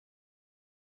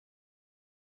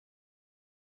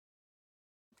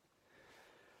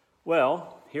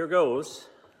Well, here goes.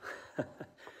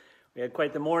 We had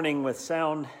quite the morning with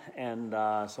sound, and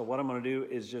so what I'm going to do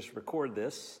is just record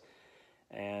this,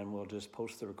 and we'll just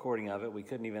post the recording of it. We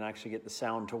couldn't even actually get the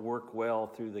sound to work well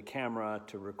through the camera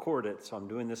to record it, so I'm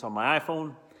doing this on my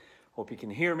iPhone. Hope you can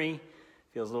hear me.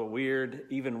 Feels a little weird,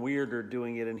 even weirder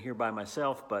doing it in here by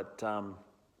myself, but oh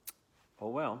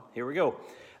well, here we go.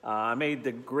 I made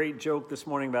the great joke this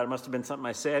morning about it must have been something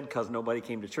I said because nobody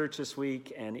came to church this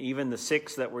week, and even the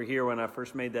 6 that were here when I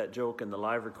first made that joke in the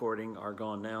live recording are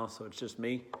gone now, so it's just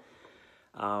me.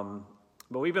 But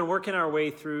we've been working our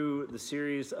way through the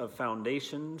series of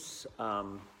foundations,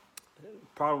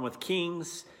 problem with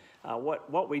kings.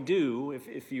 What we do,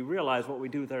 if you realize what we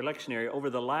do with our lectionary, over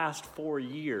the last 4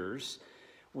 years,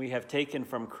 we have taken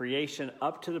from creation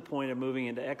up to the point of moving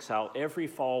into exile. Every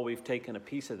fall, we've taken a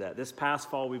piece of that. This past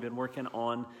fall, we've been working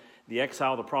on the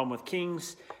exile, the problem with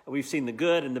kings. We've seen the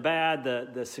good and the bad,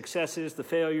 the successes, the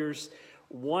failures.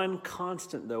 One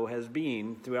constant, though, has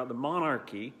been throughout the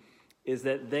monarchy is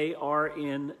that they are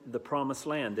in the promised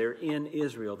land. They're in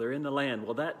Israel. They're in the land.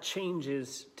 Well, that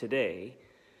changes today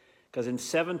because in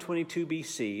 722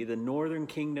 BC, the northern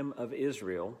kingdom of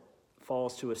Israel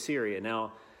falls to Assyria.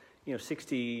 Now,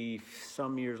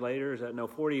 60-some years later,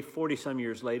 40-some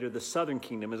years later, the southern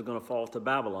kingdom is going to fall to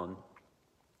Babylon.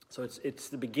 So it's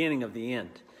the beginning of the end.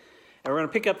 And we're going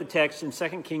to pick up the text in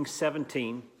 2 Kings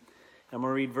 17. I'm going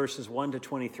to read verses 1 to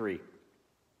 23. It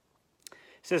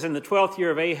says, in the 12th year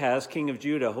of Ahaz, king of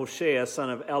Judah, Hoshea, son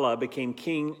of Elah, became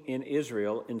king of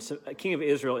Israel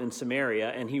in Samaria,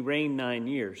 and he reigned 9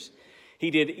 years. He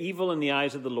did evil in the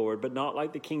eyes of the Lord, but not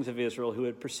like the kings of Israel who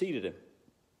had preceded him.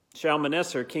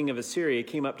 Shalmaneser, king of Assyria,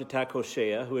 came up to attack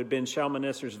Hoshea, who had been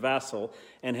Shalmaneser's vassal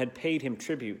and had paid him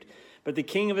tribute. But the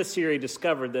king of Assyria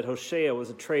discovered that Hoshea was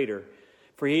a traitor,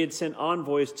 for he had sent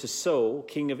envoys to So,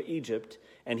 king of Egypt,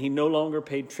 and he no longer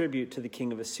paid tribute to the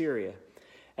king of Assyria,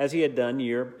 as he had done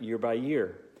year by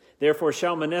year. Therefore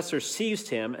Shalmaneser seized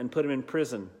him and put him in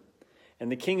prison.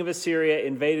 And the king of Assyria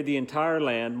invaded the entire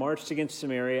land, marched against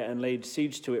Samaria, and laid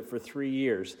siege to it for 3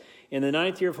 years. In the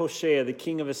 9th year of Hoshea, the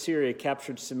king of Assyria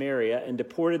captured Samaria and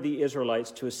deported the Israelites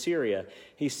to Assyria.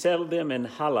 He settled them in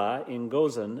Halah, in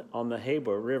Gozan, on the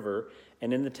Habor River,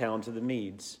 and in the towns of the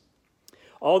Medes.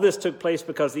 All this took place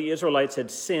because the Israelites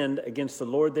had sinned against the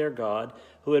Lord their God,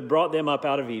 who had brought them up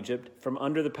out of Egypt, from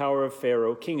under the power of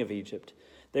Pharaoh, king of Egypt.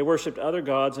 They worshipped other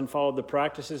gods and followed the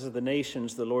practices of the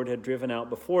nations the Lord had driven out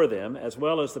before them, as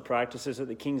well as the practices that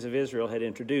the kings of Israel had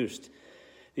introduced.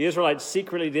 The Israelites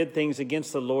secretly did things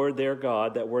against the Lord their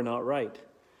God that were not right.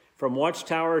 From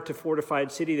watchtower to fortified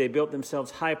city, they built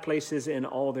themselves high places in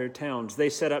all their towns. They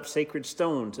set up sacred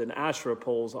stones and Asherah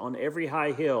poles on every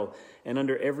high hill and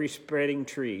under every spreading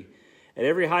tree. At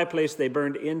every high place they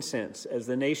burned incense, as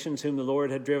the nations whom the Lord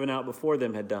had driven out before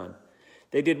them had done.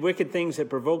 They did wicked things that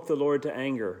provoked the Lord to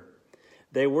anger.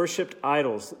 They worshipped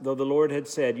idols, though the Lord had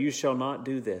said, "You shall not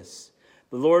do this."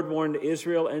 The Lord warned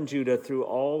Israel and Judah through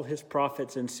all his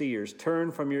prophets and seers,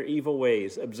 "Turn from your evil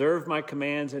ways, observe my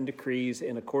commands and decrees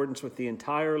in accordance with the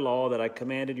entire law that I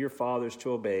commanded your fathers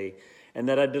to obey, and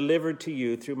that I delivered to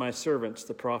you through my servants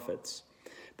the prophets."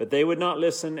 But they would not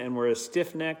listen and were as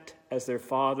stiff-necked as their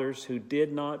fathers, who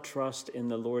did not trust in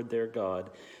the Lord their God.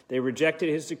 They rejected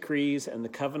his decrees and the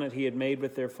covenant he had made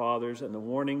with their fathers and the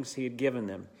warnings he had given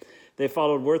them. They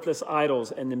followed worthless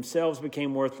idols and themselves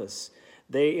became worthless.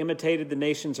 They imitated the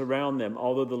nations around them,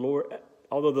 although the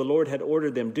Lord had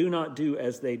ordered them, "Do not do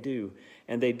as they do."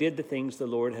 And they did the things the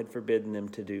Lord had forbidden them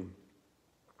to do.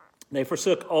 They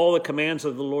forsook all the commands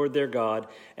of the Lord their God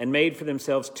and made for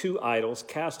themselves 2 idols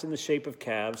cast in the shape of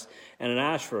calves and an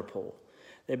Asherah pole.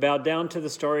 They bowed down to the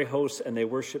starry hosts and they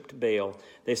worshipped Baal.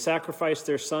 They sacrificed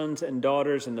their sons and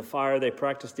daughters in the fire. They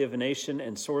practiced divination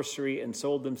and sorcery and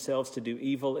sold themselves to do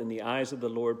evil in the eyes of the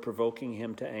Lord, provoking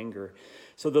him to anger.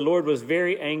 So the Lord was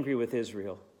very angry with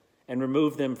Israel and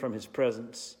removed them from his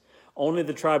presence. Only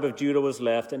the tribe of Judah was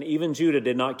left, and even Judah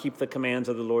did not keep the commands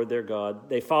of the Lord their God.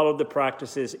 They followed the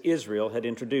practices Israel had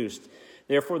introduced.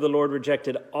 Therefore the Lord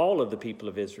rejected all of the people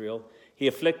of Israel. He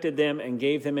afflicted them and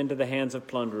gave them into the hands of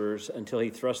plunderers until he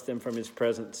thrust them from his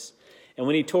presence. And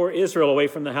when he tore Israel away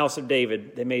from the house of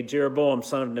David, they made Jeroboam,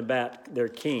 son of Nebat, their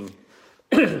king.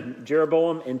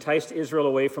 Jeroboam enticed Israel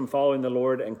away from following the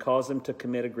Lord and caused them to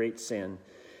commit a great sin.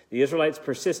 The Israelites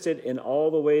persisted in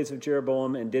all the ways of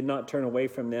Jeroboam and did not turn away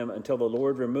from them until the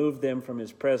Lord removed them from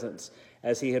his presence,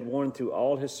 as he had warned through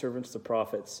all his servants the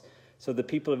prophets. So the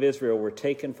people of Israel were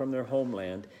taken from their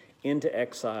homeland into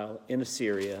exile in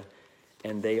Assyria,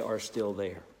 and they are still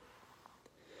there.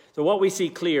 So what we see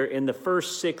clear in the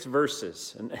first 6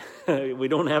 verses, and we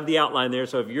don't have the outline there,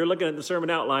 so if you're looking at the sermon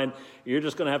outline, you're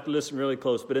just going to have to listen really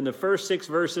close. But in the first 6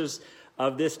 verses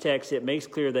of this text, it makes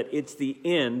clear that it's the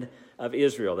end of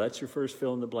Israel. That's your first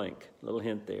fill in the blank. Little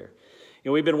hint there.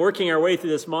 We've been working our way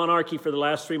through this monarchy for the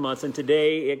last 3 months, and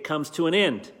today it comes to an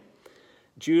end.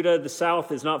 Judah, the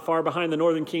south, is not far behind the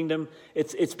northern kingdom.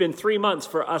 It's been 3 months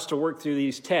for us to work through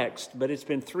these texts, but it's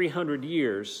been 300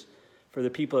 years for the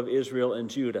people of Israel and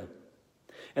Judah.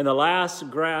 And the last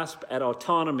grasp at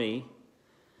autonomy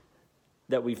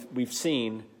that we've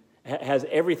seen has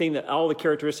everything, that all the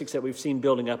characteristics that we've seen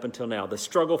building up until now. The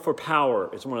struggle for power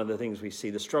is one of the things we see.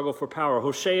 The struggle for power.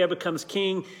 Hoshea becomes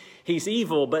king. He's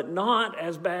evil, but not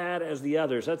as bad as the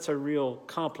others. That's a real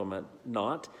compliment,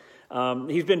 not.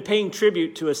 He's been paying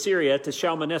tribute to Assyria, to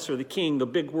Shalmaneser, the king, the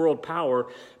big world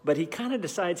power, but he kind of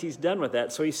decides he's done with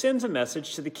that. So he sends a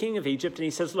message to the king of Egypt, and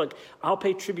he says, look, I'll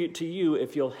pay tribute to you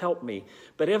if you'll help me.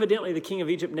 But evidently the king of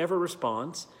Egypt never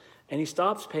responds, and he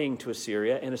stops paying to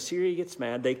Assyria, and Assyria gets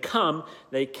mad. They come,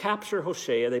 they capture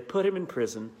Hoshea, they put him in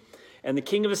prison, and the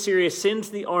king of Assyria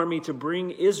sends the army to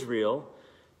bring Israel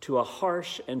to a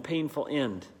harsh and painful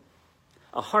end.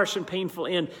 A harsh and painful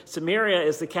end. Samaria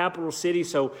is the capital city,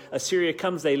 so Assyria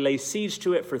comes. They lay siege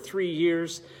to it for 3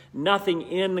 years. Nothing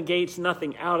in the gates,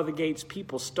 nothing out of the gates.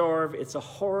 People starve. It's a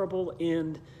horrible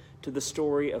end to the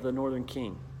story of the northern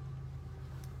king.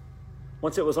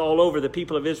 Once it was all over, the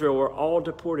people of Israel were all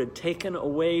deported, taken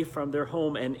away from their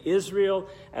home, and Israel,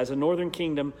 as a northern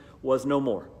kingdom, was no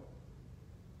more.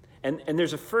 And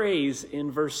there's a phrase in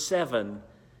verse 7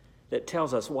 that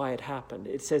tells us why it happened.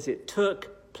 It says it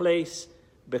took place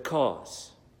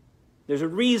because. There's a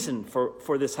reason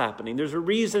for this happening. There's a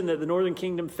reason that the northern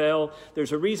kingdom fell.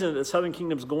 There's a reason that the southern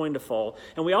kingdom's going to fall.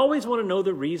 And we always want to know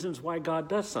the reasons why God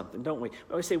does something, don't we? We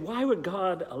always say, why would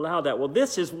God allow that? Well,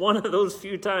 this is one of those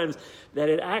few times that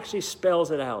it actually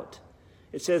spells it out.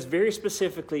 It says very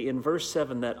specifically in verse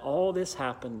 7 that all this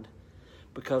happened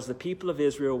because the people of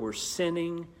Israel were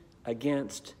sinning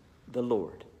against the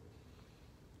Lord.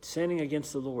 Sinning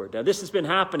against the Lord. Now, this has been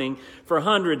happening for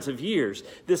hundreds of years.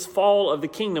 This fall of the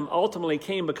kingdom ultimately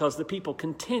came because the people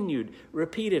continued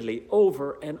repeatedly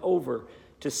over and over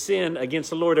to sin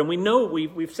against the Lord. And we know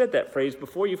we've said that phrase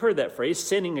before. You've heard that phrase,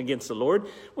 sinning against the Lord.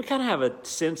 We kind of have a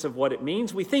sense of what it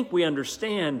means. We think we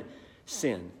understand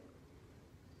sin.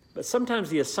 But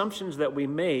sometimes the assumptions that we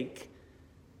make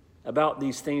about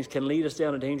these things can lead us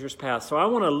down a dangerous path. So I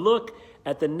want to look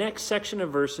at the next section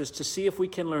of verses to see if we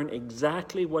can learn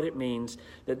exactly what it means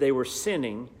that they were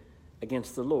sinning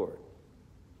against the Lord.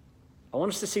 I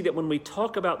want us to see that when we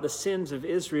talk about the sins of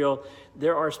Israel,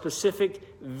 there are specific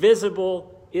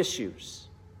visible issues.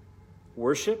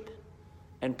 Worship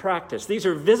and practice. These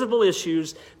are visible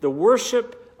issues. The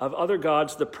worship of other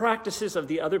gods, the practices of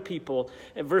the other people.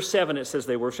 In verse 7, it says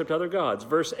they worshipped other gods.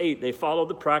 Verse 8, they followed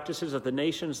the practices of the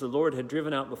nations the Lord had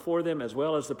driven out before them, as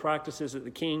well as the practices that the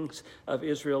kings of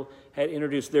Israel had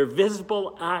introduced. They're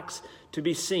visible acts to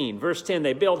be seen. Verse 10,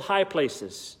 they built high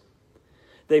places.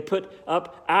 They put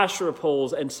up Asherah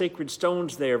poles and sacred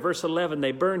stones there. Verse 11,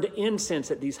 they burned incense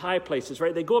at these high places,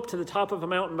 right? They go up to the top of a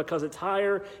mountain because it's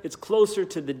higher, it's closer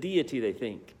to the deity, they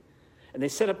think. And they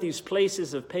set up these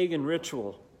places of pagan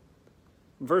ritual.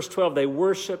 In verse 12, they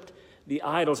worshiped the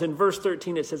idols. In verse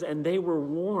 13, it says, and they were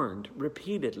warned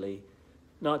repeatedly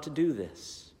not to do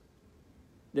this.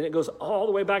 Then it goes all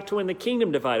the way back to when the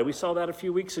kingdom divided. We saw that a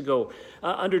few weeks ago.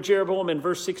 Under Jeroboam, in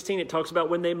verse 16, it talks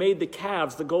about when they made the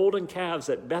calves, the golden calves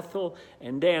at Bethel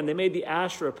and Dan. They made the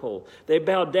Asherah pole. They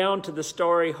bowed down to the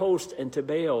starry host and to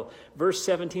Baal. Verse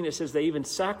 17, it says they even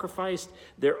sacrificed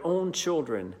their own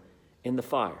children in the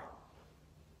fire.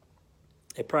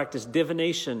 They practiced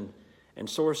divination and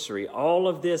sorcery. All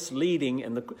of this leading,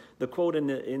 and the quote in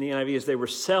the NIV is, they were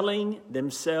selling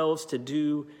themselves to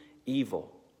do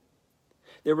evil.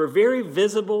 There were very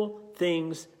visible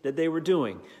things that they were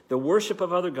doing. The worship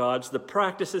of other gods, the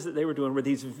practices that they were doing were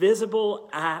these visible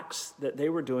acts that they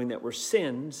were doing that were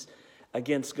sins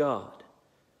against God.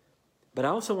 But I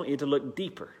also want you to look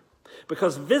deeper,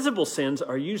 because visible sins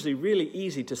are usually really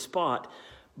easy to spot,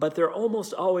 but they're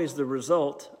almost always the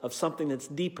result of something that's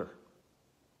deeper.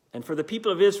 And for the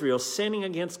people of Israel, sinning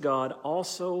against God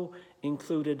also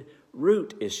included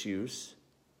root issues,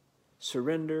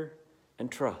 surrender,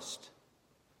 and trust.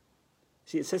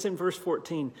 See, it says in verse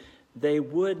 14, they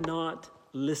would not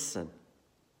listen.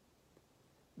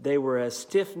 They were as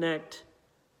stiff-necked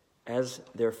as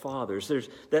their fathers. There's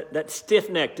that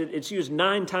stiff-necked, it's used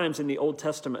 9 times in the Old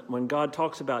Testament when God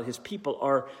talks about his people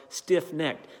are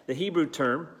stiff-necked. The Hebrew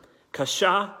term,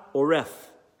 kasha oref.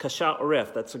 Kasha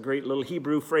oref. That's a great little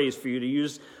Hebrew phrase for you to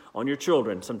use on your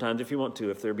children, sometimes if you want to,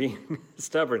 if they're being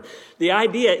stubborn. The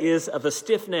idea is of a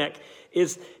stiff neck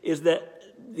is that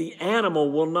the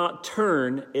animal will not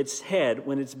turn its head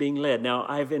when it's being led. Now,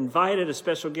 I've invited a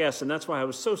special guest, and that's why I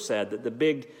was so sad that the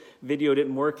big video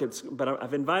didn't work. But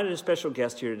I've invited a special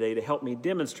guest here today to help me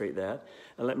demonstrate that.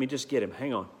 And let me just get him.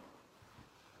 Hang on.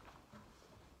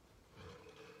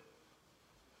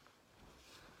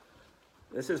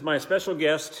 This is my special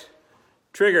guest,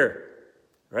 Trigger,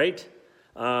 right?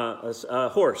 A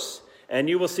horse. And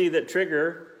you will see that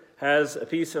Trigger has a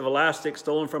piece of elastic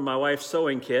stolen from my wife's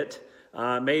sewing kit,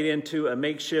 made into a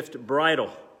makeshift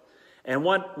bridle. And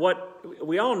what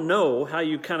we all know how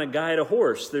you kind of guide a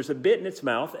horse. There's a bit in its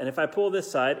mouth, and if I pull this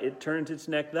side, it turns its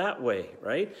neck that way,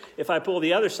 right? If I pull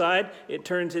the other side, it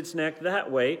turns its neck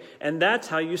that way, and that's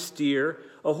how you steer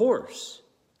a horse.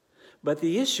 But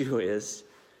the issue is,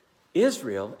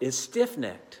 Israel is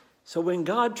stiff-necked. So when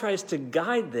God tries to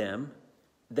guide them,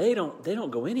 they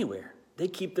don't go anywhere. They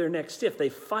keep their neck stiff. They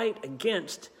fight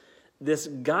against this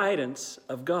guidance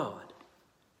of God.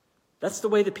 That's the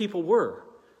way the people were.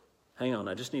 Hang on,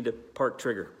 I just need to park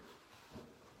Trigger.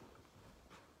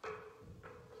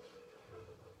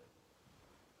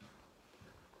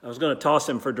 I was going to toss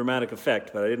him for dramatic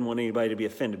effect, but I didn't want anybody to be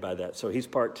offended by that. So he's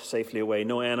parked safely away.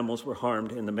 No animals were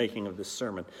harmed in the making of this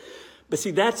sermon. But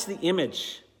see, that's the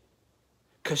image.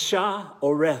 Kasha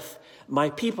Oreth. My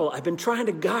people, I've been trying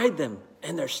to guide them,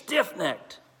 and they're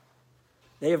stiff-necked.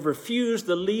 They have refused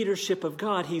the leadership of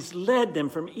God. He's led them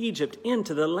from Egypt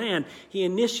into the land. He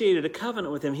initiated a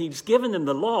covenant with them. He's given them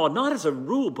the law, not as a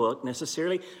rule book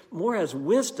necessarily, more as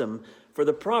wisdom for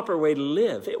the proper way to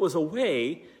live. It was a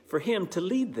way for him to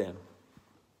lead them.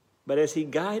 But as he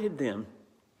guided them,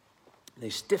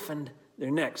 they stiffened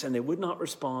their necks and they would not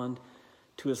respond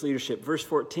to his leadership. Verse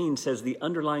 14 says the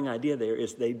underlying idea there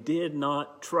is they did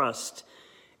not trust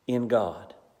in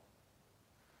God.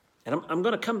 And I'm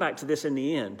going to come back to this in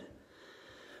the end.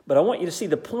 But I want you to see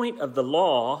the point of the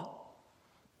law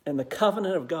and the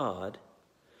covenant of God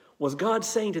was God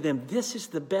saying to them, this is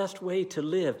the best way to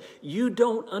live. You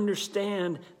don't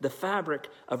understand the fabric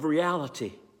of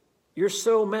reality. You're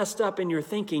so messed up in your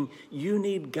thinking, you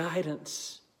need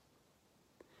guidance.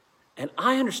 And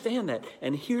I understand that.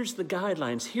 And here's the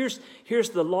guidelines. Here's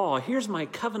the law. Here's my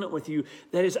covenant with you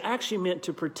that is actually meant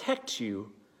to protect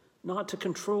you, not to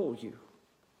control you.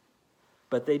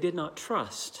 But they did not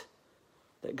trust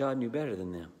that God knew better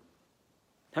than them.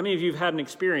 How many of you have had an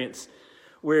experience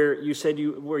where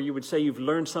you would say you've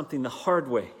learned something the hard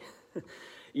way?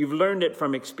 You've learned it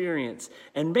from experience.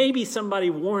 And maybe somebody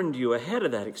warned you ahead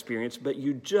of that experience, but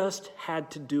you just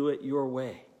had to do it your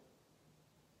way.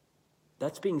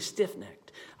 That's being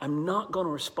stiff-necked. I'm not going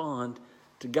to respond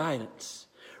to guidance.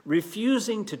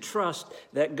 Refusing to trust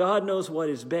that God knows what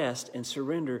is best and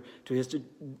surrender to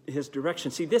his direction.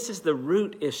 See, this is the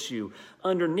root issue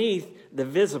underneath the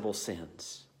visible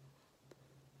sins.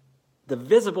 The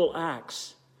visible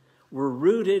acts were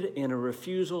rooted in a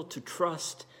refusal to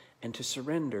trust and to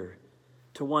surrender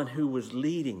to one who was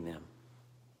leading them.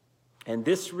 And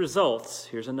this results,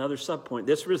 here's another subpoint,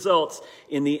 this results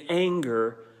in the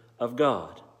anger of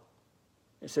God.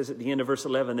 It says at the end of verse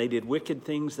 11, they did wicked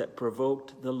things that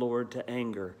provoked the Lord to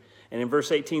anger. And in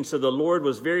verse 18, so the Lord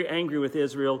was very angry with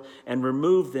Israel and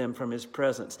removed them from his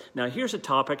presence. Now, here's a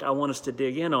topic I want us to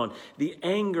dig in on, the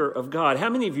anger of God. How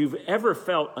many of you have ever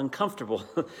felt uncomfortable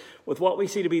with what we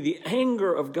see to be the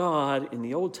anger of God in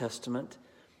the Old Testament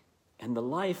and the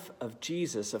life of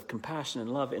Jesus of compassion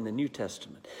and love in the New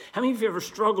Testament? How many of you ever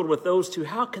struggled with those two?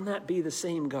 How can that be the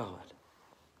same God?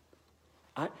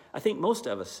 I think most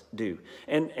of us do.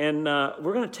 And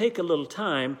we're going to take a little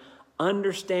time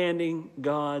understanding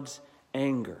God's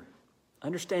anger.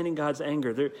 Understanding God's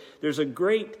anger. There's a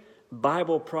great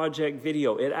Bible Project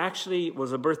video. It actually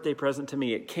was a birthday present to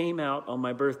me. It came out on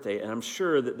my birthday, and I'm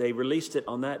sure that they released it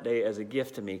on that day as a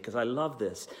gift to me because I love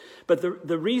this. But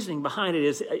the reasoning behind it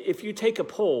is if you take a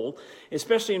poll,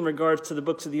 especially in regards to the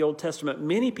books of the Old Testament,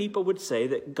 many people would say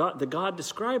that the God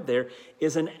described there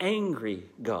is an angry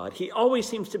God. He always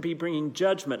seems to be bringing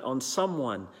judgment on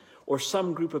someone or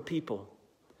some group of people.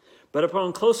 But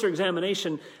upon closer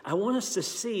examination, I want us to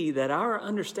see that our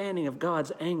understanding of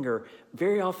God's anger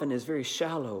very often is very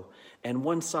shallow and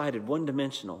one-sided,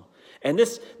 one-dimensional. And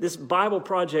this Bible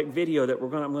Project video that I'm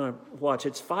going to watch,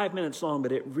 it's 5 minutes long,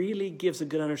 but it really gives a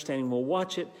good understanding. We'll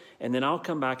watch it, and then I'll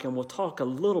come back and we'll talk a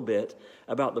little bit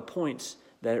about the points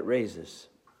that it raises.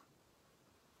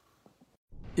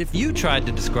 If you tried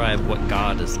to describe what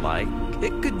God is like,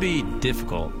 it could be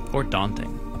difficult or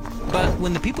daunting. But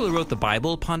when the people who wrote the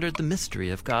Bible pondered the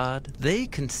mystery of God, they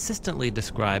consistently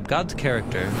describe God's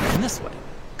character in this way.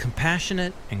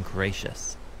 compassionate and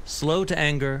gracious, slow to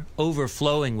anger,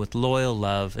 overflowing with loyal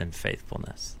love and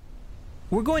faithfulness.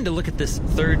 We're going to look at this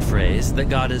third phrase, that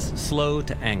God is slow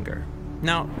to anger.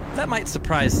 Now, that might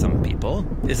surprise some people.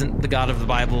 Isn't the God of the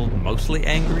Bible mostly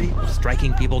angry,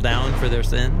 striking people down for their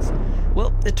sins?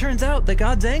 Well, it turns out that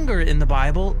God's anger in the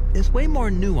Bible is way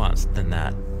more nuanced than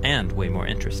that, and way more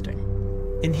interesting.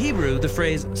 In Hebrew, the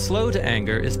phrase slow to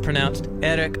anger is pronounced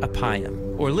erek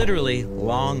apayim, or literally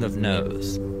long of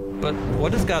nose. But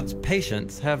what does God's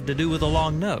patience have to do with a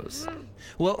long nose?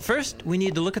 Well, first, we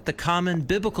need to look at the common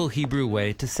biblical Hebrew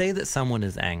way to say that someone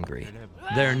is angry.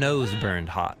 Their nose burned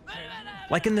hot.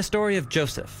 Like in the story of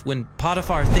Joseph, when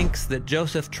Potiphar thinks that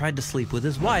Joseph tried to sleep with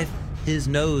his wife, his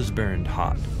nose burned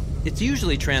hot. It's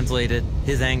usually translated,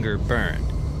 his anger burned.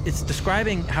 It's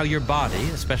describing how your body,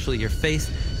 especially your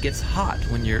face, gets hot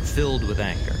when you're filled with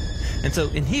anger. And so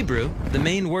in Hebrew, the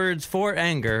main words for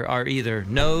anger are either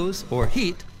nose or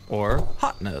heat or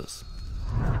hot nose.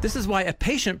 This is why a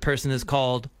patient person is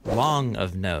called long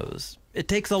of nose. It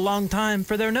takes a long time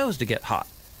for their nose to get hot.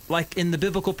 Like in the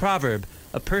biblical proverb,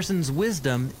 a person's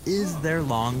wisdom is their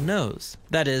long nose.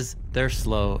 That is, their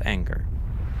slow anger.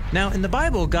 Now, in the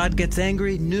Bible, God gets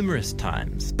angry numerous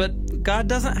times, but God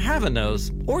doesn't have a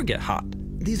nose or get hot.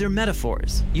 These are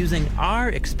metaphors, using our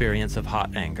experience of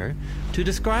hot anger to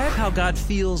describe how God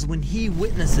feels when he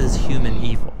witnesses human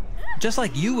evil. Just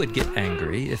like you would get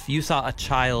angry if you saw a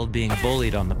child being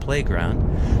bullied on the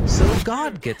playground, so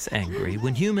God gets angry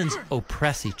when humans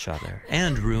oppress each other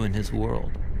and ruin his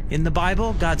world. In the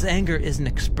Bible, God's anger is an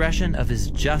expression of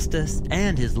his justice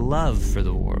and his love for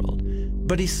the world.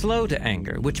 But he's slow to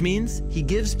anger, which means he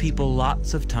gives people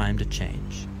lots of time to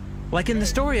change. Like in the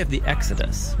story of the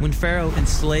Exodus, when Pharaoh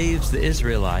enslaves the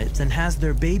Israelites and has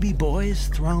their baby boys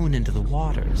thrown into the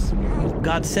waters.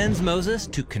 God sends Moses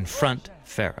to confront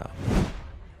Pharaoh.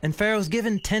 And Pharaoh's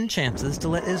given 10 chances to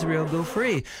let Israel go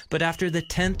free, but after the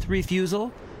 10th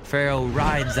refusal, Pharaoh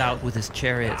rides out with his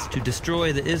chariots to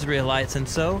destroy the Israelites, and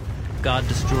so God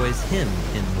destroys him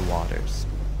in the waters.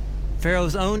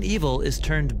 Pharaoh's own evil is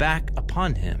turned back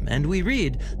upon him, and we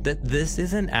read that this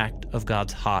is an act of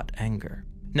God's hot anger.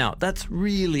 Now, that's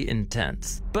really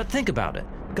intense, but think about it.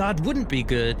 God wouldn't be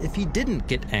good if he didn't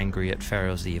get angry at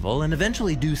Pharaoh's evil and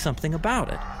eventually do something about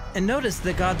it. And notice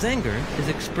that God's anger is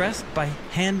expressed by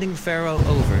handing Pharaoh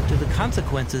over to the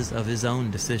consequences of his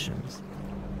own decisions.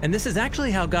 And this is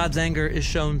actually how God's anger is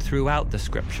shown throughout the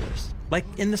scriptures, like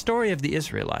in the story of the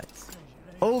Israelites.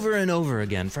 Over and over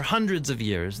again, for hundreds of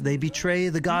years, they betray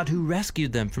the God who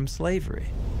rescued them from slavery.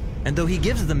 And though he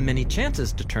gives them many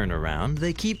chances to turn around,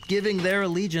 they keep giving their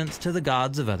allegiance to the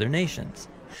gods of other nations.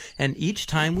 And each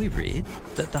time we read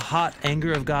that the hot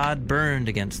anger of God burned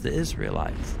against the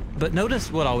Israelites. But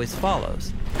notice what always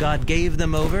follows. God gave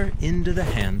them over into the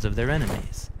hands of their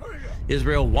enemies.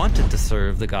 Israel wanted to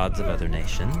serve the gods of other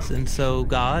nations, and so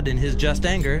God, in his just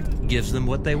anger, gives them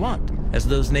what they want, as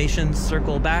those nations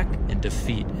circle back and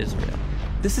defeat Israel.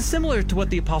 This is similar to what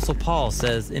the Apostle Paul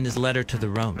says in his letter to the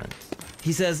Romans.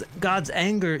 He says God's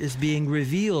anger is being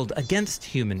revealed against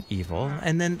human evil,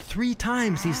 and then 3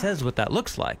 times he says what that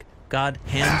looks like. God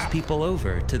hands people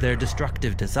over to their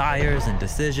destructive desires and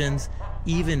decisions,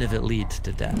 even if it leads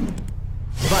to death.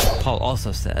 But Paul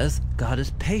also says God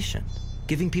is patient,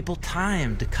 giving people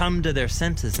time to come to their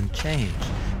senses and change.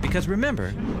 Because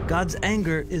remember, God's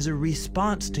anger is a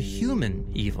response to human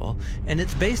evil, and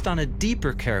it's based on a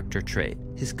deeper character trait,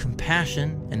 his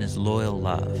compassion and his loyal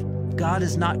love. God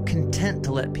is not content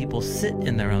to let people sit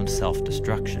in their own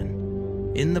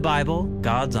self-destruction. In the Bible,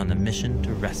 God's on a mission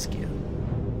to rescue.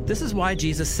 This is why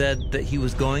Jesus said that he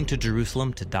was going to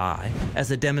Jerusalem to die, as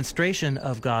a demonstration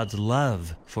of God's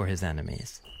love for his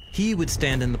enemies. He would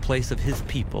stand in the place of his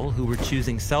people who were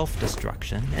choosing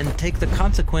self-destruction and take the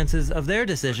consequences of their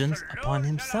decisions upon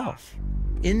himself.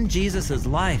 In Jesus'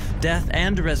 life, death,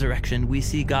 and resurrection, we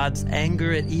see God's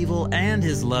anger at evil and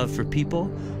his love for people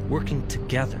working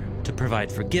together to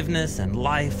provide forgiveness and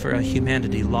life for a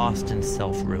humanity lost in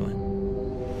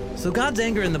self-ruin. So God's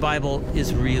anger in the Bible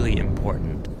is really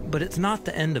important, but it's not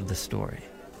the end of the story.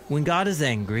 When God is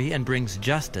angry and brings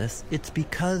justice, it's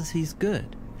because he's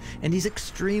good. And he's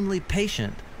extremely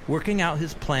patient, working out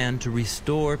his plan to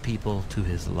restore people to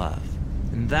his love.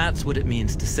 And that's what it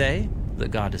means to say that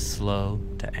God is slow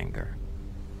to anger.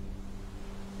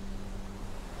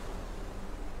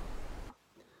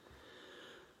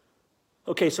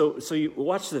 Okay, so you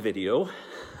watch the video.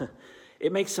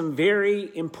 It makes some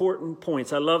very important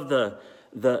points. I love the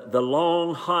the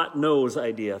long, hot nose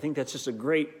idea. I think that's just a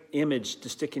great image to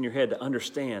stick in your head to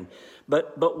understand.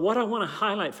 But what I want to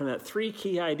highlight from that, 3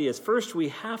 key ideas. First, we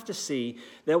have to see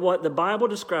that what the Bible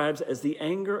describes as the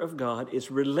anger of God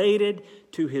is related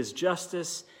to his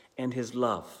justice and his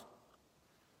love.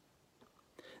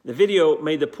 The video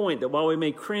made the point that while we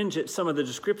may cringe at some of the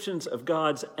descriptions of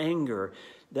God's anger,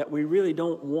 that we really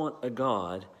don't want a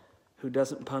God who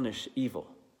doesn't punish evil.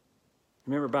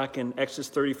 Remember back in Exodus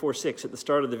 34:6 at the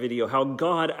start of the video, how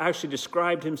God actually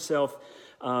described himself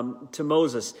to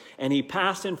Moses. And he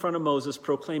passed in front of Moses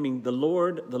proclaiming, the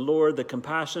Lord, the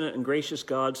compassionate and gracious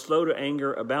God, slow to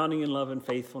anger, abounding in love and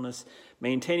faithfulness,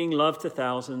 maintaining love to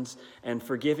thousands, and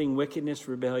forgiving wickedness,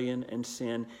 rebellion, and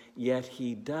sin. Yet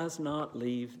he does not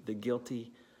leave the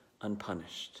guilty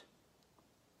unpunished.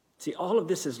 See, all of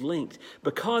this is linked.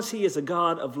 Because he is a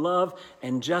God of love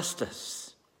and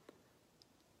justice,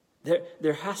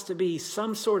 there has to be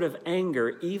some sort of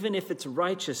anger, even if it's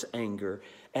righteous anger,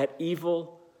 at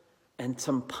evil and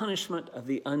some punishment of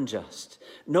the unjust.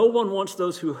 No one wants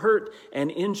those who hurt and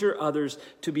injure others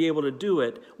to be able to do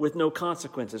it with no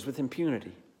consequences, with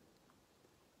impunity.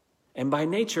 And by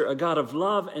nature, a God of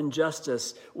love and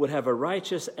justice would have a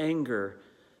righteous anger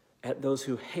at those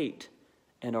who hate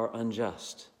and are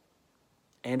unjust.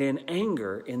 And in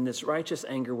anger, in this righteous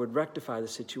anger, would rectify the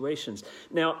situations.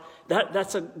 Now,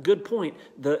 that's a good point.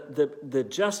 The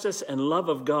justice and love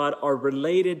of God are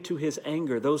related to his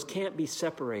anger. Those can't be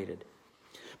separated.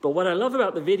 But what I love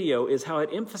about the video is how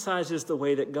it emphasizes the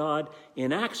way that God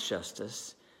enacts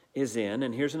justice is in,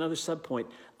 and here's another subpoint,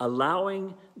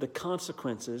 allowing the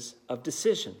consequences of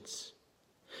decisions.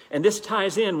 And this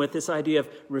ties in with this idea of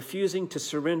refusing to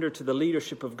surrender to the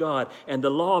leadership of God and the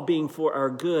law being for our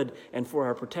good and for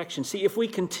our protection. See, if we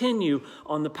continue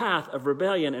on the path of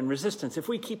rebellion and resistance, if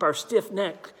we keep our stiff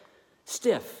neck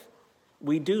stiff,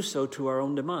 we do so to our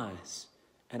own demise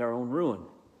and our own ruin.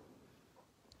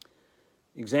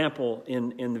 Example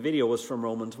in the video was from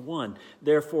Romans 1.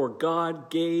 Therefore, God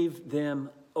gave them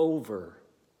over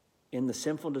in the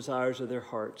sinful desires of their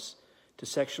hearts to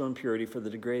sexual impurity for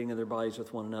the degrading of their bodies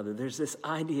with one another. There's this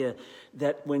idea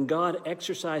that when God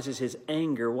exercises his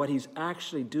anger, what he's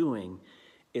actually doing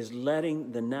is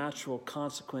letting the natural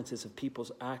consequences of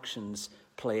people's actions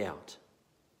play out.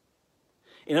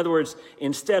 In other words,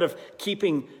 instead of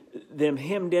keeping them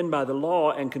hemmed in by the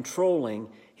law and controlling,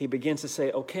 he begins to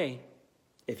say, okay,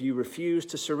 if you refuse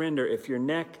to surrender, if your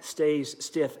neck stays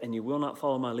stiff and you will not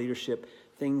follow my leadership,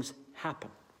 things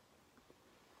happen.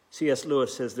 C.S.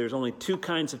 Lewis says there's only 2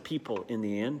 kinds of people in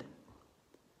the end.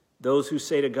 Those who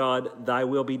say to God, thy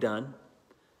will be done,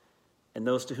 and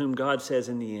those to whom God says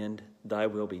in the end, thy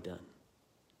will be done.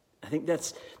 I think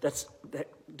that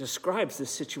describes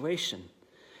this situation.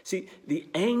 See, the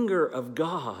anger of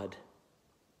God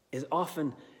is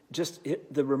often just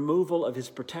the removal of his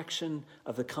protection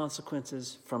of the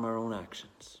consequences from our own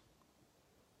actions.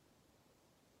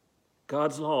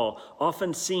 God's law,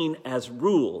 often seen as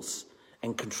rules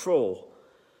and control,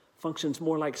 functions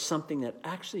more like something that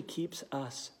actually keeps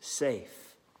us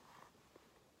safe.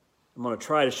 I'm going to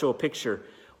try to show a picture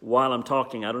while I'm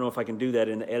talking. I don't know if I can do that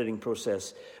in the editing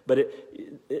process, but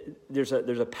there's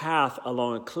a path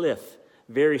along a cliff,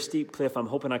 very steep cliff. I'm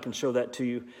hoping I can show that to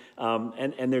you.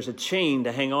 And there's a chain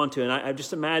to hang on to. And I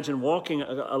just imagine walking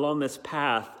along this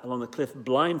path, along the cliff,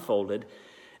 blindfolded,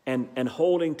 and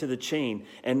holding to the chain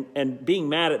and being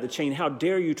mad at the chain. How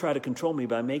dare you try to control me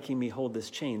by making me hold this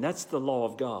chain? That's the law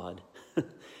of God.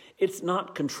 It's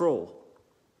not control.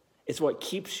 It's what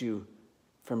keeps you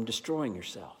from destroying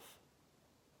yourself.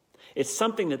 It's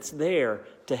something that's there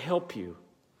to help you.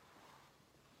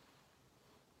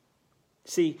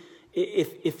 See,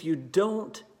 if you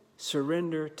don't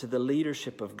surrender to the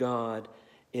leadership of God,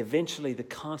 eventually the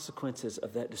consequences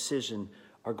of that decision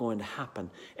are going to happen.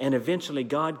 And eventually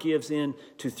God gives in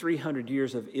to 300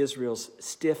 years of Israel's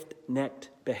stiff-necked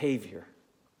behavior.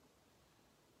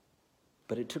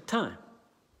 But it took time.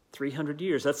 300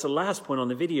 years. That's the last point on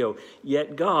the video.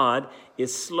 Yet God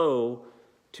is slow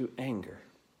to anger.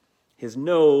 His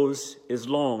nose is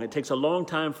long. It takes a long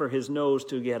time for his nose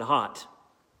to get hot.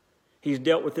 He's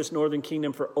dealt with this northern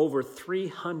kingdom for over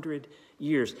 300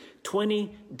 years.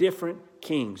 20 different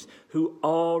kings who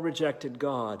all rejected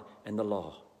God and the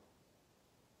law.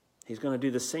 He's going to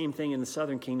do the same thing in the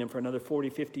southern kingdom for another 40,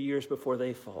 50 years before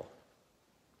they fall.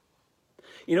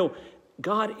 You know,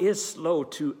 God is slow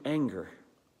to anger.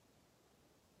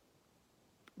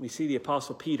 We see the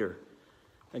Apostle Peter,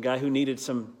 a guy who needed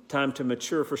some time to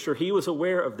mature for sure. He was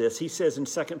aware of this. He says in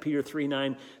 2 Peter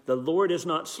 3:9, the Lord is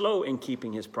not slow in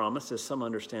keeping his promise, as some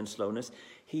understand slowness.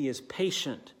 He is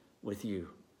patient with you,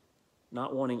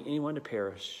 not wanting anyone to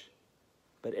perish,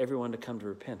 but everyone to come to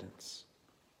repentance.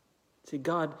 See,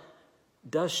 God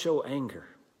does show anger.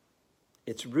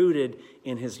 It's rooted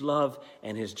in his love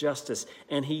and his justice,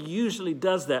 and he usually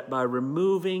does that by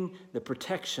removing the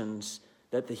protections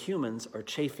that the humans are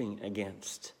chafing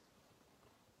against.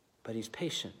 But he's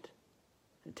patient.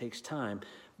 It takes time.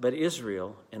 But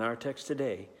Israel, in our text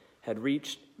today, had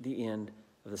reached the end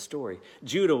of the story.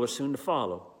 Judah was soon to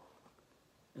follow.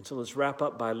 And so let's wrap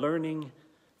up by learning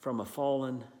from a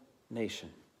fallen nation.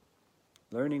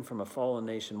 Learning from a fallen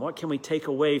nation. What can we take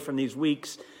away from these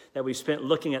weeks that we spent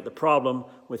looking at the problem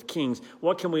with kings?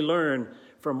 What can we learn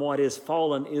from what is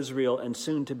fallen Israel and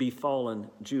soon to be fallen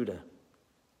Judah?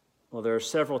 Well, there are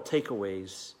several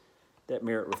takeaways that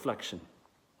merit reflection.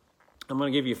 I'm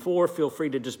going to give you 4. Feel free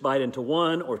to just bite into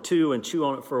 1 or 2 and chew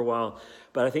on it for a while.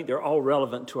 But I think they're all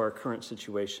relevant to our current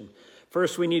situation.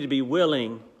 First, we need to be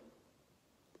willing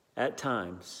at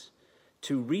times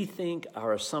to rethink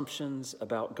our assumptions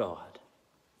about God.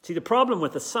 See, the problem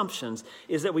with assumptions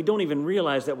is that we don't even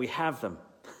realize that we have them.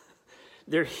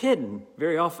 They're hidden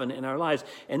very often in our lives.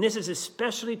 And this is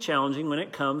especially challenging when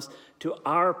it comes to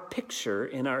our picture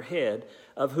in our head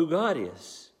of who God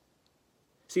is.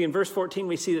 See, in verse 14,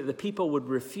 we see that the people would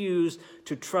refuse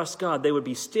to trust God. They would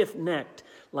be stiff-necked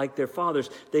like their fathers.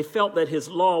 They felt that his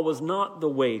law was not the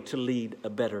way to lead a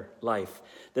better life,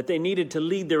 that they needed to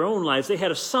lead their own lives. They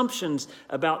had assumptions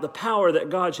about the power that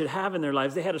God should have in their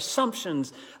lives. They had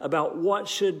assumptions about what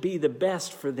should be the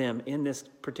best for them in this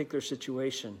particular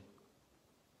situation.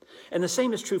 And the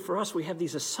same is true for us. We have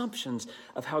these assumptions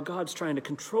of how God's trying to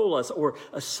control us, or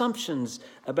assumptions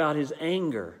about his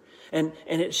anger. And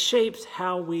it shapes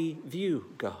how we view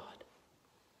God.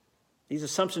 These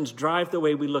assumptions drive the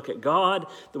way we look at God,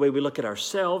 the way we look at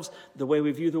ourselves, the way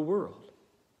we view the world.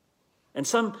 And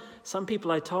some people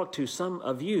I talk to, some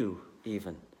of you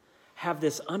even, have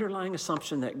this underlying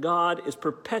assumption that God is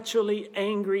perpetually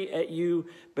angry at you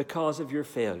because of your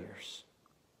failures.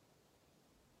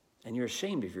 And you're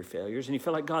ashamed of your failures, and you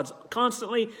feel like God's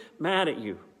constantly mad at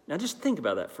you. Now just think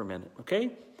about that for a minute,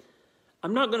 okay?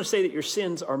 I'm not going to say that your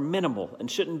sins are minimal and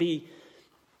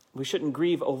we shouldn't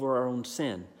grieve over our own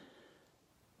sin.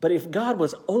 But if God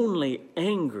was only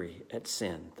angry at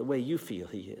sin the way you feel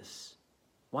he is,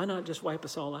 why not just wipe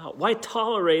us all out? Why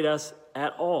tolerate us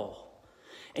at all?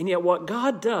 And yet what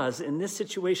God does in this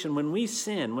situation when we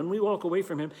sin, when we walk away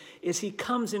from him, is he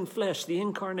comes in flesh, the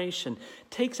incarnation,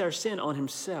 takes our sin on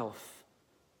himself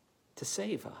to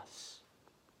save us.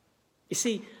 You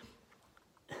see,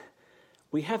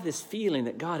 we have this feeling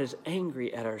that God is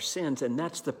angry at our sins, and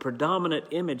that's the predominant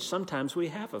image sometimes we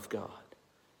have of God.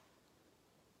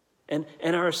 And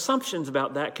our assumptions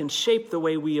about that can shape the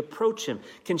way we approach him,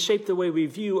 can shape the way we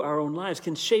view our own lives,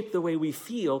 can shape the way we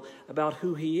feel about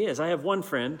who he is. I have one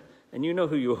friend, and you know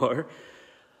who you are,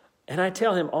 and I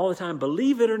tell him all the time,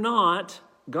 believe it or not,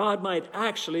 God might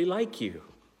actually like you.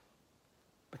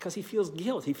 Because he feels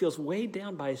guilt. He feels weighed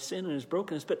down by his sin and his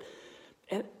brokenness. But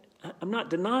I'm not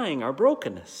denying our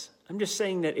brokenness. I'm just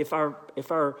saying that if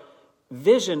our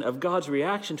vision of God's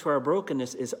reaction to our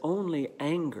brokenness is only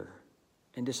anger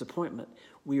and disappointment,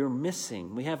 we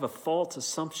have a false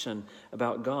assumption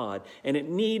about God, and it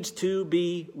needs to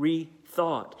be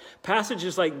rethought.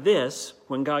 Passages like this,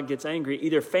 when God gets angry,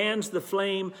 either fans the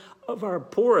flame of our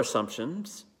poor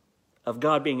assumptions of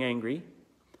God being angry,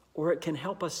 or it can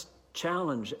help us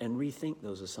challenge and rethink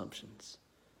those assumptions.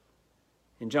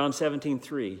 In John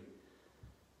 17:3,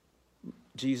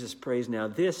 Jesus prays, now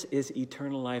this is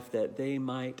eternal life, that they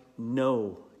might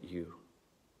know you.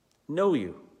 Know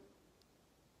you,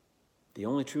 the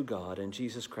only true God, and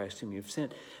Jesus Christ whom you've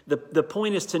sent. The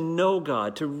point is to know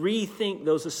God, to rethink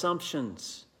those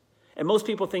assumptions. And most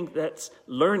people think that's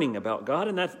learning about God,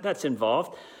 and that's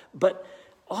involved. But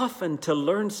often to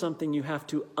learn something, you have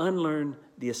to unlearn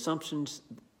the assumptions,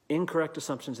 incorrect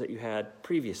assumptions that you had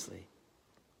previously.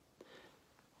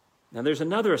 Now, there's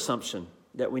another assumption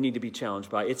that we need to be challenged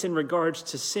by. It's in regards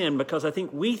to sin, because I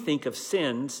think we think of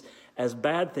sins as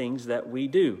bad things that we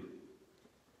do.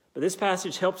 But this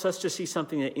passage helps us to see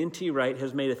something that N.T. Wright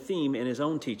has made a theme in his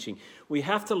own teaching. We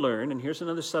have to learn, and here's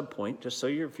another subpoint, just so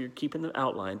if you're keeping the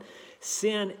outline,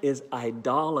 sin is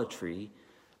idolatry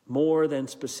more than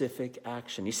specific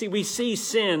action. You see, we see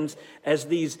sins as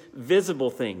these visible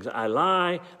things. I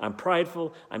lie, I'm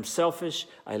prideful, I'm selfish,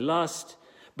 I lust.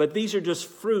 But these are just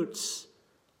fruits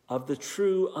of the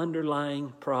true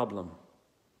underlying problem.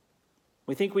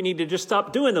 We think we need to just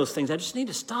stop doing those things. I just need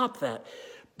to stop that.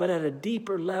 But at a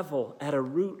deeper level, at a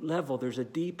root level, there's a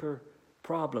deeper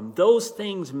problem. Those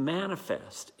things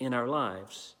manifest in our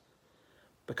lives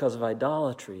because of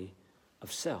idolatry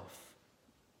of self.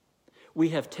 We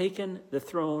have taken the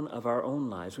throne of our own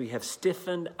lives. We have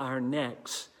stiffened our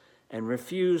necks and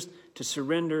refused to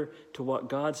surrender to what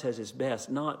God says is best,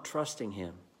 not trusting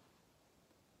him.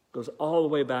 It goes all the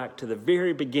way back to the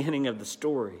very beginning of the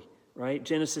story, right?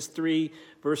 Genesis 3,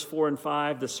 verse 4 and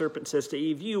 5, the serpent says to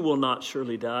Eve, "You will not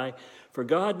surely die, for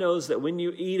God knows that when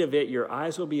you eat of it, your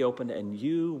eyes will be opened and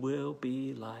you will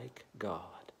be like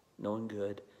God, knowing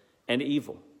good and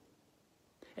evil."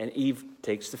 And Eve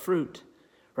takes the fruit,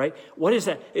 right? What is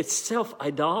that? It's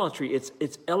self-idolatry.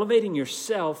 It's elevating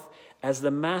yourself as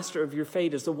the master of your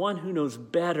fate, as the one who knows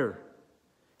better,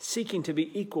 seeking to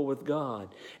be equal with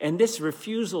God. And this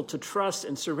refusal to trust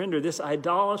and surrender, this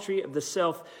idolatry of the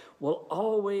self, will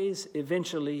always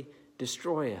eventually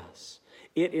destroy us.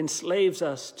 It enslaves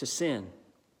us to sin.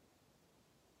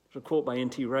 There's a quote by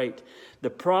N.T. Wright.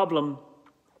 "The problem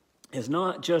is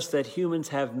not just that humans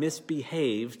have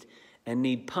misbehaved and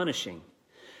need punishing.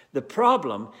 The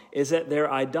problem is that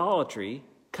their idolatry,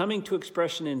 coming to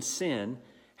expression in sin,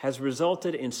 has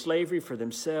resulted in slavery for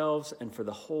themselves and for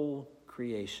the whole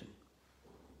creation."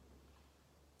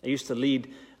 I used to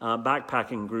lead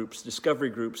backpacking groups, discovery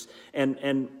groups,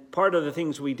 and part of the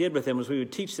things we did with them was we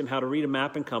would teach them how to read a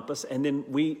map and compass, and then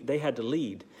they had to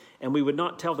lead. And we would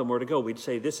not tell them where to go. We'd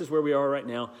say, "This is where we are right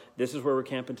now. This is where we're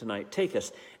camping tonight. Take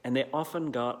us." And they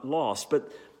often got lost.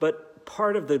 But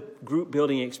part of the group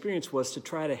building experience was to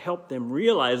try to help them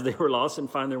realize they were lost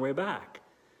and find their way back.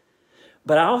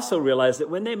 But I also realized that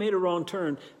when they made a wrong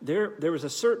turn, there was a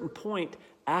certain point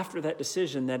after that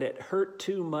decision that it hurt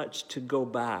too much to go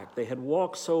back. They had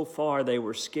walked so far, they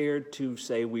were scared to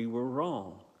say we were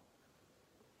wrong.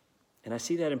 And I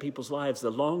see that in people's lives.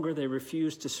 The longer they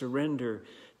refuse to surrender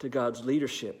to God's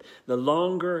leadership, the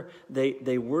longer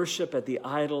they worship at the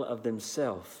idol of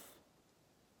themselves,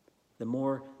 the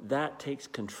more that takes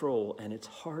control, and it's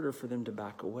harder for them to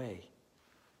back away.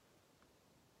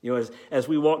 You know, as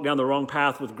we walked down the wrong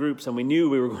path with groups and we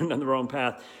knew we were going down the wrong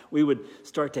path, we would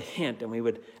start to hint and we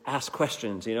would ask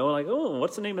questions, like, "Oh,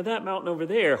 what's the name of that mountain over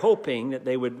there?" Hoping that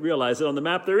they would realize that on the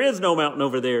map there is no mountain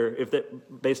over there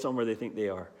based on where they think they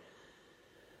are.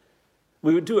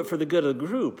 We would do it for the good of the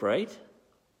group, right?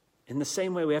 In the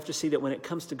same way, we have to see that when it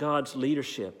comes to God's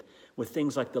leadership with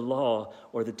things like the law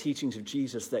or the teachings of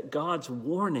Jesus, that God's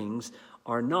warnings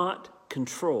are not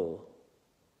control,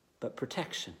 but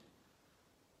protection.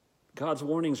 God's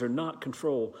warnings are not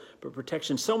control, but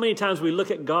protection. So many times we look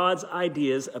at God's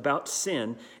ideas about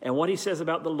sin and what he says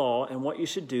about the law and what you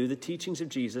should do, the teachings of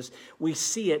Jesus. We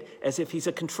see it as if he's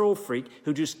a control freak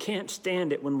who just can't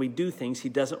stand it when we do things he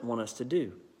doesn't want us to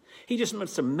do. He just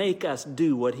wants to make us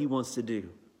do what he wants to do.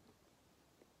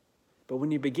 But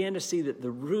when you begin to see that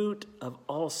the root of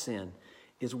all sin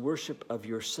is worship of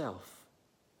yourself,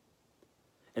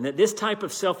 and that this type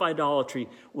of self-idolatry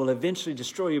will eventually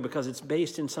destroy you because it's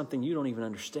based in something you don't even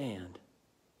understand,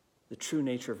 the true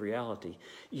nature of reality,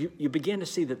 you begin to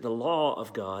see that the law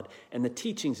of God and the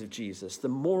teachings of Jesus, the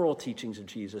moral teachings of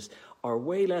Jesus, are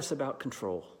way less about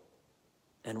control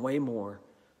and way more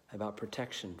about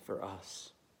protection for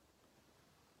us.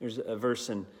 There's a verse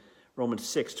in Romans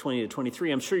 6, 20 to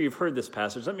 23. I'm sure you've heard this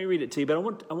passage. Let me read it to you, but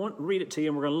I want to read it to you,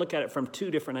 and we're going to look at it from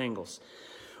two different angles.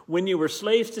 "When you were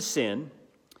slaves to sin,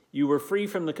 you were free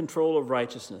from the control of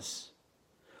righteousness.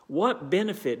 What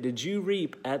benefit did you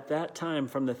reap at that time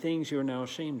from the things you are now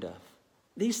ashamed of?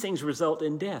 These things result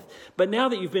in death. But now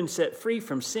that you've been set free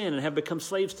from sin and have become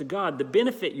slaves to God, the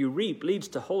benefit you reap leads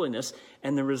to holiness,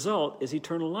 and the result is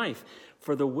eternal life.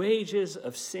 For the wages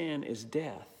of sin is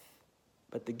death,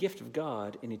 but the gift of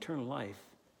God in eternal life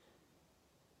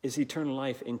is eternal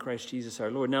life in Christ Jesus our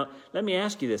Lord." Now, let me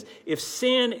ask you this. If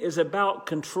sin is about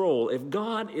control, if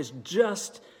God is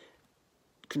just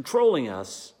controlling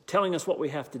us, telling us what we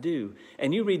have to do,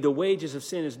 and you read the wages of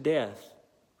sin is death,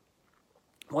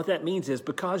 what that means is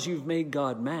because you've made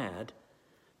God mad,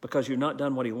 because you've not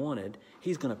done what he wanted,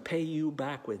 he's going to pay you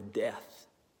back with death.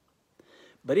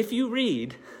 But if you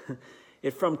read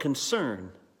it from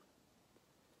concern,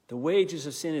 the wages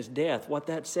of sin is death, what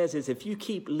that says is if you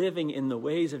keep living in the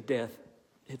ways of death,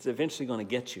 it's eventually going to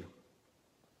get you.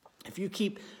 If you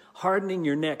keep hardening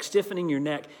your neck, stiffening your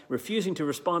neck, refusing to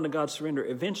respond to God's surrender,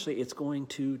 eventually it's going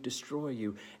to destroy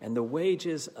you. And the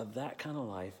wages of that kind of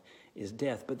life is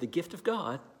death. But the gift of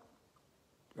God,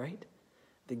 right?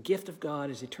 The gift of God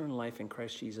is eternal life in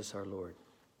Christ Jesus our Lord.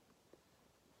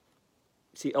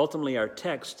 See, ultimately our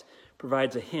text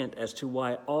provides a hint as to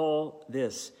why all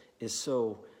this is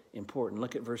so important.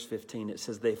 Look at verse 15. It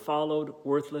says, "They followed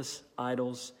worthless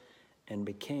idols and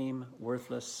became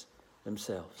worthless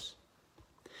themselves."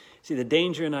 See, the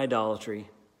danger in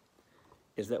idolatry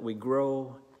is that we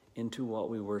grow into what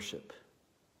we worship.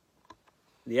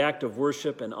 The act of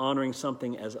worship and honoring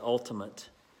something as ultimate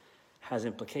has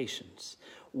implications.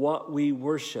 What we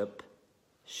worship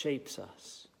shapes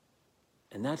us.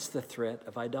 And that's the threat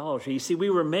of idolatry. You see, we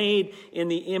were made in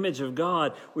the image of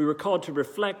God. We were called to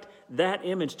reflect that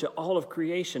image to all of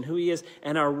creation, who he is.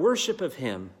 And our worship of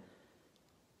him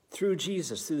through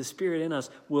Jesus, through the Spirit in us,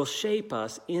 will shape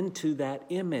us into that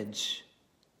image.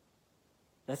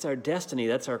 That's our destiny.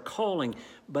 That's our calling.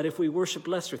 But if we worship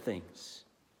lesser things,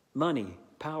 money,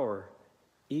 power,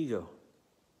 ego,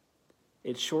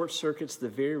 it short-circuits the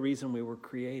very reason we were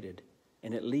created.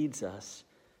 And it leads us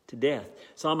to death.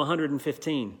 Psalm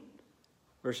 115,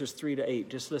 verses 3-8.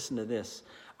 Just listen to this.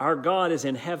 Our God is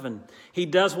in heaven. He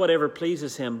does whatever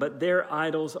pleases him, but their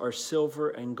idols are silver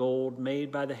and gold made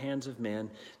by the hands of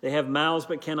men. They have mouths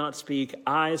but cannot speak,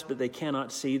 eyes but they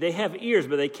cannot see. They have ears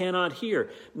but they cannot hear,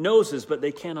 noses but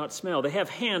they cannot smell. They have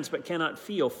hands but cannot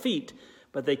feel, feet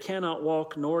but they cannot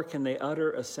walk, nor can they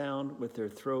utter a sound with their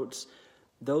throats.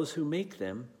 Those who make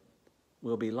them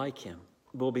will be like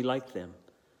them.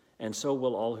 And so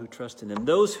will all who trust in them.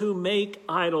 Those who make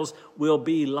idols will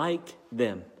be like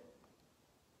them.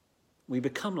 We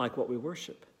become like what we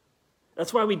worship.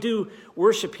 That's why we do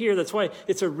worship here. That's why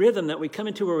it's a rhythm that we come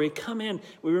into where we come in.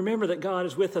 We remember that God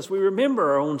is with us. We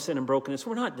remember our own sin and brokenness.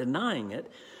 We're not denying it.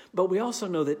 But we also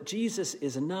know that Jesus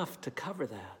is enough to cover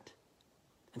that.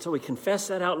 And so we confess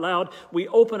that out loud. We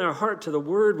open our heart to the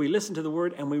Word. We listen to the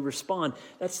Word and we respond.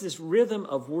 That's this rhythm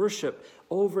of worship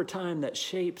over time that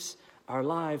shapes our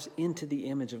lives into the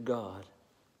image of God.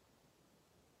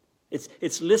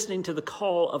 It's listening to the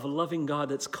call of a loving God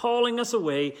that's calling us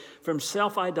away from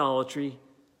self-idolatry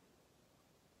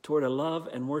toward a love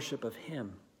and worship of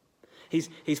him.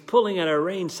 He's pulling at our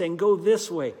reins saying, go this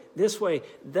way,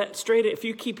 that straight. If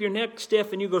you keep your neck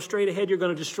stiff and you go straight ahead, you're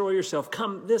going to destroy yourself.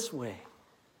 Come this way.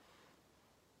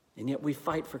 And yet we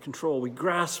fight for control. We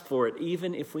grasp for it,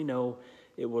 even if we know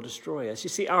it will destroy us. You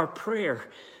see, our prayer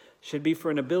should be for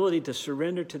an ability to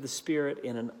surrender to the Spirit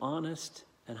in an honest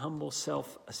and humble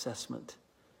self-assessment,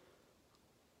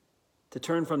 to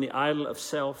turn from the idol of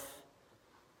self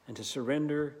and to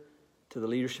surrender to the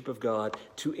leadership of God,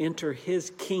 to enter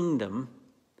his kingdom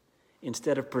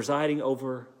instead of presiding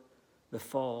over the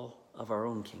fall of our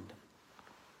own kingdom.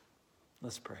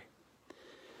 Let's pray.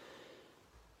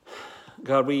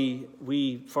 God,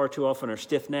 we far too often are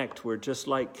stiff-necked. We're just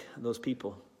like those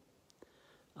people.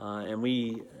 And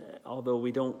we, although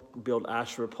we don't build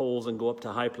Asherah poles and go up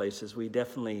to high places, we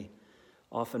definitely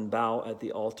often bow at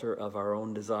the altar of our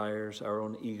own desires, our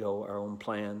own ego, our own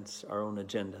plans, our own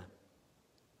agenda.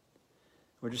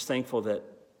 We're just thankful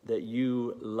that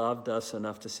you loved us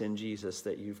enough to send Jesus,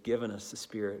 that you've given us the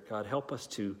Spirit. God, help us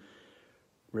to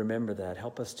remember that.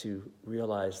 Help us to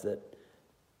realize that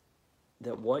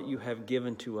what you have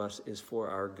given to us is for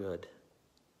our good.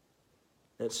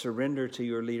 That surrender to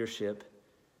your leadership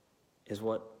is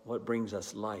what brings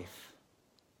us life.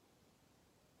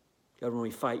 God, when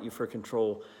we fight you for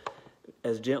control,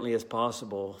 as gently as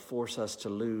possible, force us to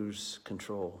lose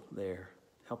control there.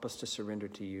 Help us to surrender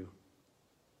to you.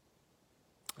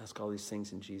 I ask all these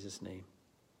things in Jesus' name.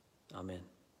 Amen.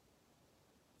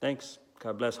 Thanks.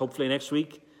 God bless. Hopefully next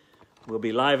week we'll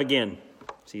be live again.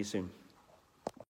 See you soon.